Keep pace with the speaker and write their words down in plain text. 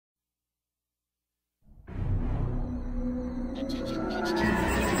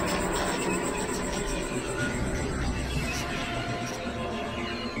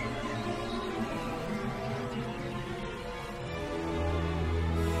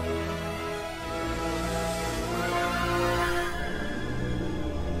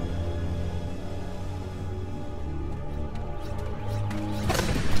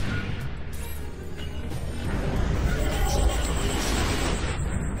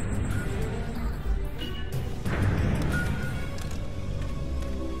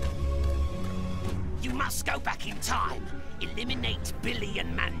must go back in time, eliminate Billy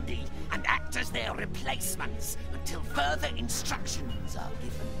and Mandy, and act as their replacements until further instructions are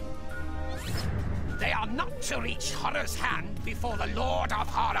given. They are not to reach Horror's hand before the Lord of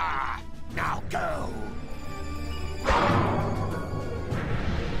Horror. Now go!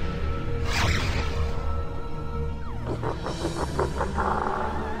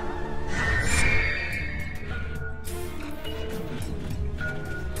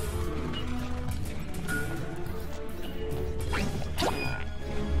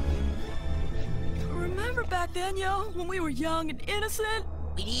 Remember back then, yo, when we were young and innocent?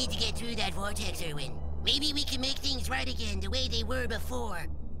 We need to get through that vortex, Erwin. Maybe we can make things right again the way they were before.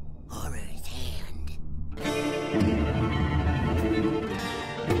 Horror's hand.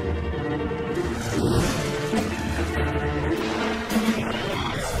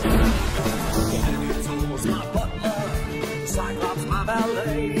 Tools, my butler, Cyclops, my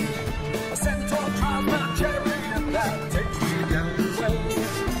valet. A centaur drives my chariot that takes me down the way.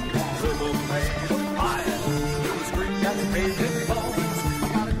 River made of fire, it was green and paved bones. I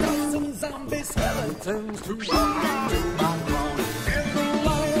got a dozen zombie skeletons to run into my throne. In the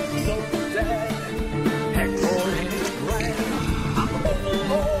land of the dead, Hector is grand. I'm the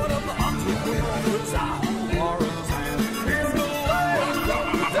overlord of the underworld, 'cause I hold horror's hand. In the land of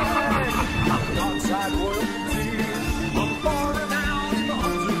the dead, I'm the dark side royalty. I'm far renowned in the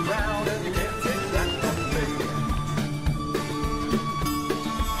underground, and you can't take that from me.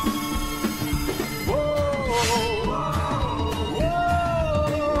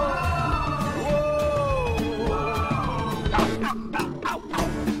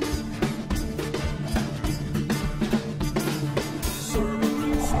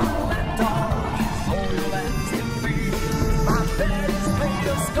 Cerberus, small and dark, loyal as can be. My bed is made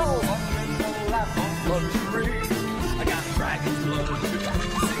of skulls on rainbow lap of luxury. I got dragon's blood to see.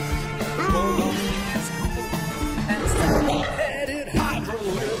 Roll is cool and seven-headed hydra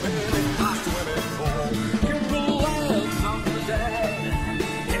living in my swimming pool. In the lands of the dead,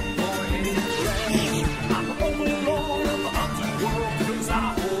 hit for any dread. I'm the overlord of the underworld, 'cause I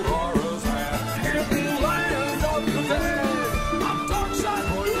hold horror's hand. In the land of the dead, I'm dark side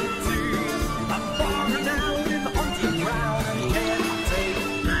royalty. I'm far renowned in the underground, and you can't take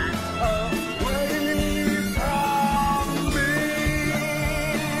that away from me.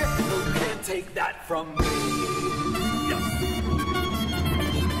 No, you can't take that from me. Yes.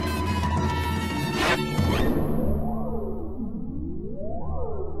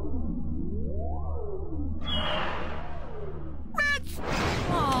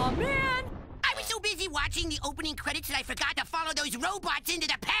 Aw, man! I was so busy watching the opening credits that I forgot to follow those robots into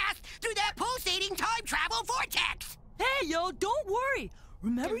the past through that pulsating time travel vortex. Hey, yo, don't worry.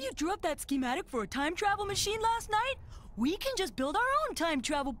 Remember you drew up that schematic for a time travel machine last night? We can just build our own time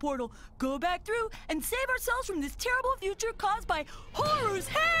travel portal, go back through, and save ourselves from this terrible future caused by Horror's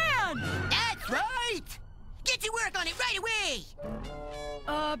hand! That's right. Get to work on it right away.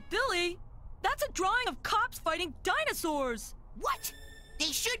 Billy, that's a drawing of cops fighting dinosaurs. What?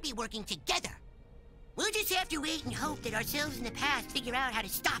 They should be working together. We'll just have to wait and hope that ourselves in the past figure out how to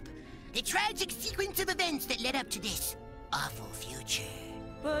stop the tragic sequence of events that led up to this awful future.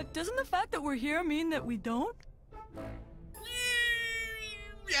 But doesn't the fact that we're here mean that we don't?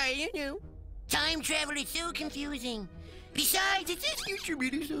 I don't know. Time travel is so confusing. Besides, is this future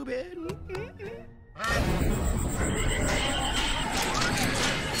really so bad?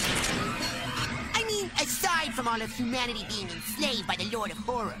 I mean, aside from all of humanity being enslaved by the Lord of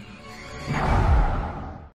Horror.